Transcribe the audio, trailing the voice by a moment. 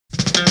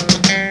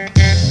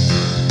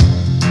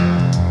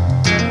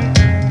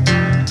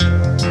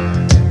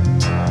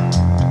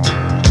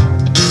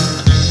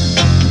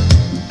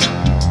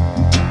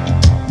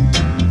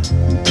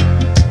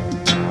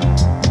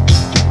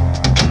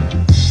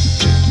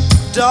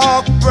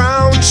Dark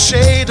brown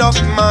shade of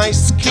my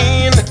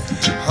skin,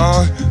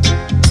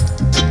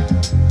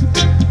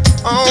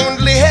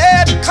 only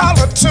had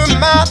color to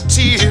my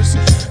tears.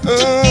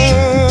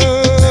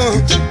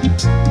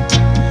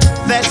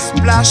 That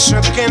splash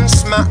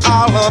against my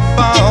hollow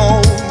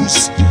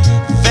bones,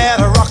 that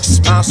rocks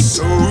my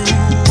soul.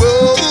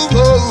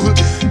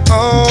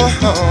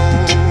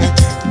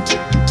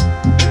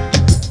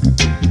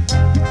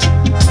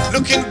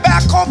 Looking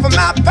back over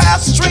my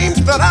past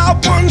dreams that I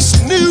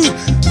once knew,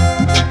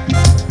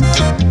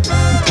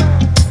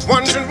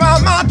 wondering why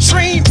my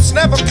dreams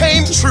never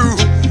came true.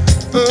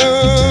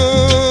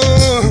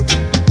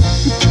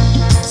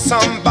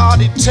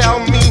 Somebody tell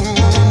me,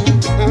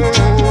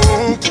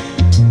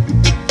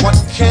 what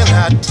can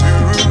I do?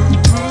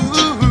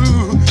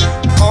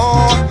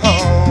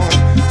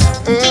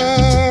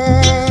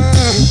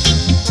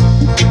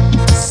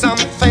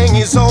 Something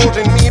is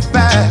holding me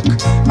back.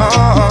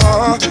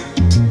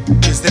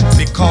 Is that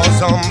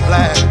because I'm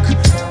black?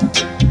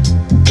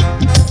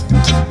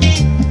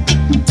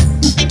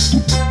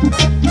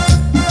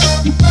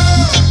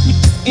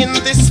 In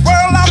this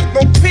world of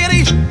no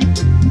pity,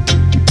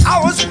 I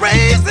was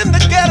raised in the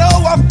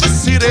ghetto of the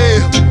city.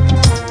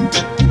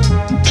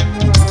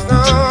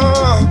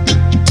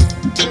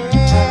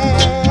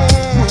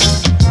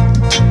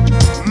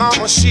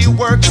 Mama, she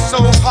worked so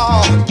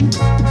hard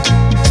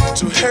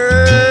to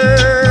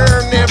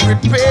earn every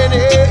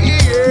penny.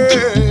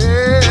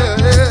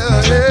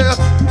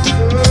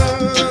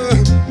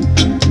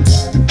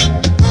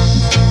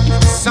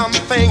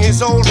 Something is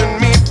holding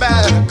me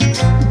back.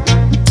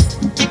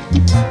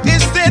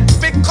 Is it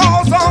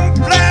because I'm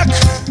black?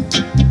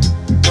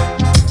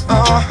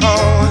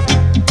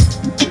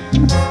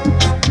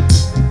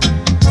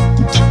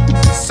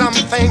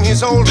 Something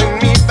is holding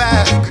me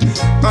back.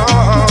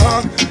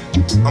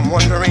 I'm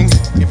wondering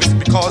if it's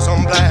because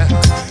I'm black.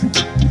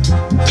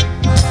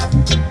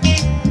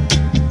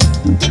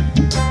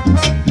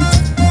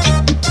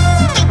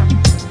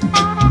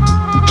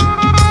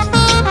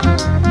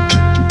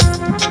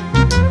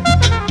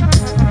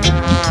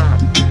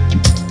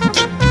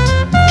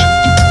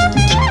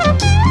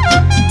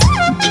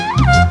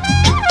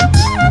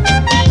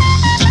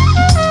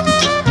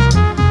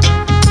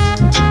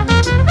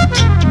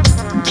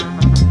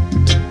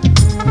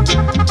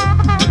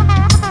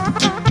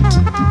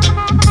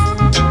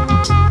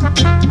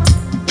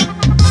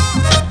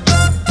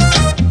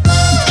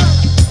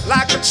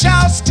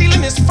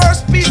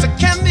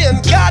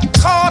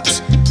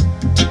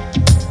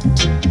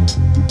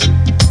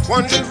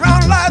 Wandering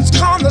round life's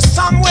corner,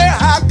 somewhere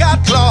I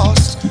got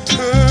lost.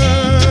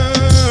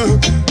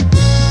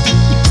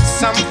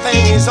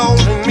 Something is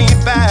holding me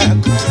back.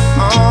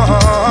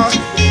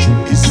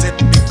 Is it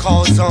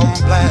because I'm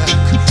black?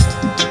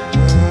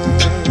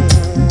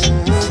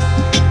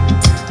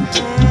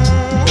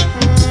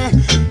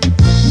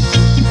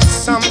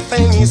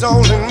 Something is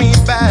holding me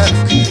back.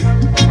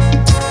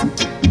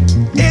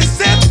 Is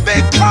it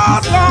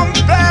because I'm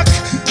black?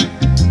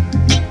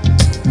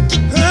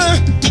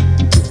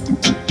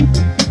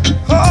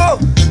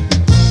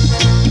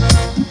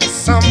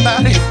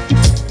 Somebody,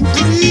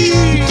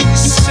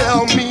 please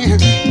tell me,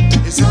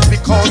 is it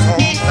because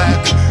I'm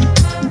black?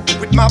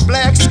 With my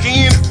black skin